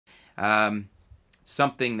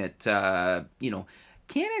Something that,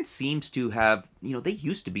 Canon seems to have, they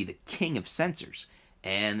used to be the king of sensors,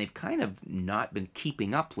 and they've kind of not been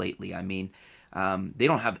keeping up lately. I mean, they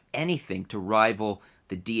don't have anything to rival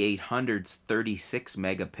the D800's 36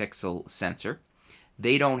 megapixel sensor.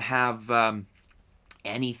 They don't have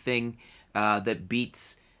anything that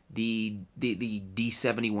beats the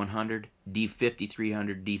D7100,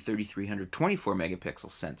 D5300, D3300 24 megapixel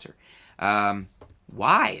sensor.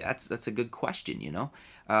 Why? That's a good question,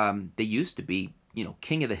 They used to be,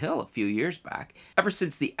 king of the hill a few years back. Ever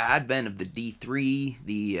since the advent of the D3,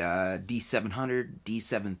 the D700,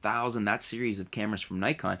 D7000, that series of cameras from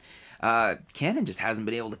Nikon, Canon just hasn't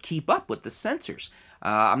been able to keep up with the sensors.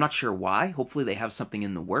 I'm not sure why. Hopefully they have something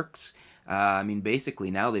in the works. I mean,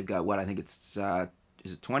 basically now they've got what I think it's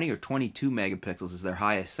is it 20 or 22 megapixels is their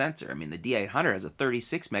highest sensor. I mean, the D800 has a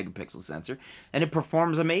 36 megapixel sensor, and it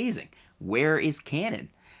performs amazing. Where is Canon?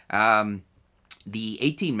 The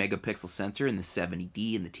 18 megapixel sensor in the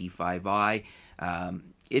 70D and the T5i,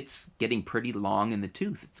 it's getting pretty long in the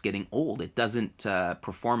tooth. It's getting old. It doesn't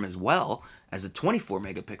perform as well as a 24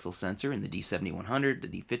 megapixel sensor in the D7100, the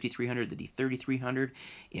D5300, the D3300,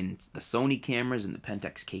 in the Sony cameras and the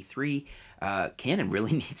Pentax K3. Canon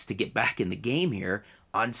really needs to get back in the game here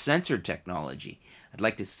on sensor technology. I'd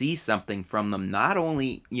like to see something from them, not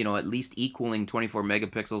only, at least equaling 24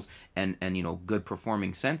 megapixels and good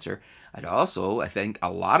performing sensor. I think a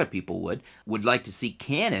lot of people would like to see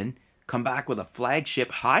Canon come back with a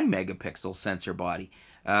flagship high megapixel sensor body.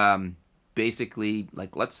 Basically,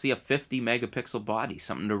 like, let's see a 50 megapixel body,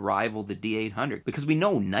 something to rival the D800, because we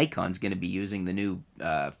know Nikon's going to be using the new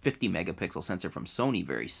 50 megapixel sensor from Sony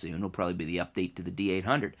very soon. It'll probably be the update to the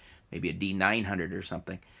D800, maybe a D900 or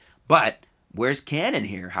something. But where's Canon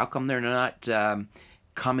here? How come they're not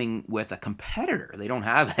coming with a competitor? They don't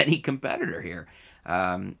have any competitor here.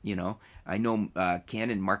 I know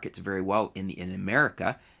Canon markets very well in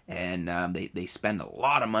America, and they spend a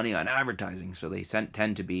lot of money on advertising, so they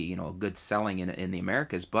tend to be good selling in the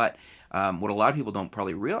Americas. But what a lot of people don't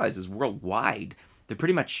probably realize is worldwide they're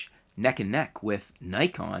pretty much neck and neck with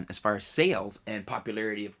Nikon as far as sales and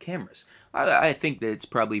popularity of cameras. I think that it's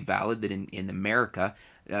probably valid that in America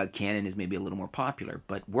Canon is maybe a little more popular,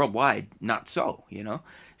 but worldwide not so.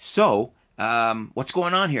 So what's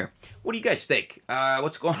going on here? What do you guys think?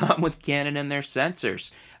 What's going on with Canon and their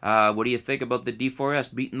sensors? What do you think about the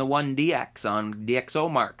D4s beating the 1DX on DxO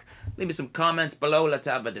mark? Leave me some comments below. Let's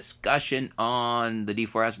have a discussion on the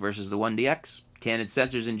D4s versus the 1DX. Canon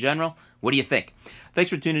sensors in general. What do you think? Thanks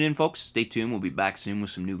for tuning in, folks. Stay tuned. We'll be back soon with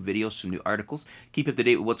some new videos, some new articles. Keep up to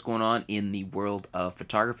date with what's going on in the world of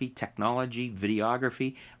photography, technology,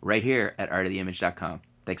 videography, right here at artoftheimage.com.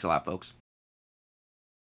 Thanks a lot, folks.